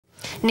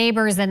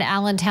Neighbors in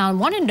Allentown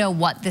want to know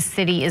what the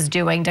city is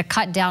doing to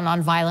cut down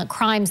on violent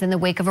crimes in the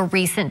wake of a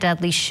recent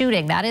deadly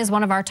shooting. That is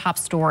one of our top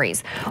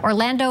stories.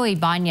 Orlando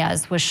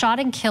Ibanez was shot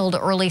and killed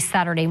early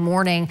Saturday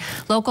morning.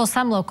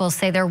 Some locals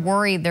say they're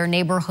worried their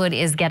neighborhood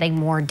is getting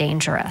more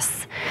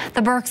dangerous.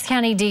 The Berks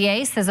County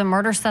DA says a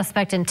murder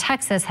suspect in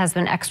Texas has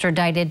been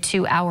extradited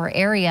to our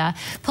area.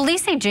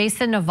 Police say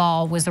Jason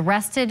Naval was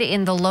arrested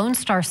in the Lone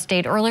Star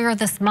State earlier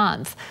this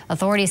month.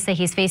 Authorities say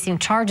he's facing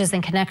charges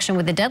in connection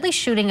with the deadly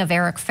shooting of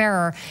Eric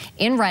Ferrer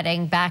in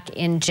Redding back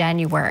in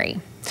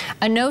January.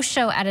 A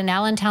no-show at an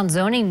Allentown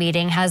zoning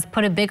meeting has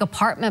put a big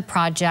apartment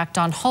project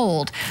on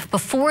hold.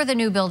 Before the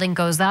new building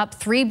goes up,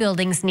 3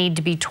 buildings need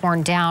to be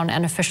torn down,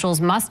 and officials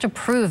must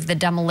approve the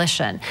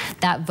demolition.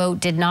 That vote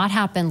did not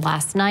happen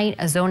last night.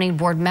 A zoning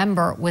board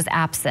member was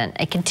absent.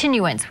 A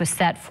continuance was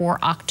set for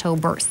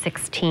October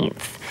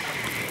 16th.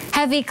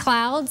 Heavy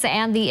clouds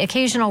and the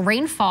occasional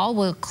rainfall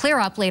will clear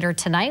up later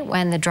tonight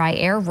when the dry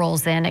air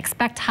rolls in.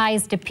 Expect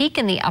highs to peak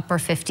in the upper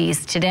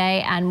 50s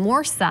today and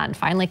more sun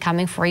finally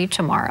coming for you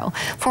tomorrow.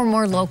 For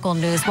more local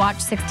news, watch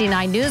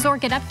 69 News or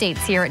get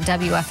updates here at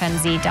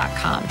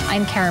WFMZ.com.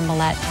 I'm Karen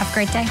Millette. Have a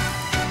great day.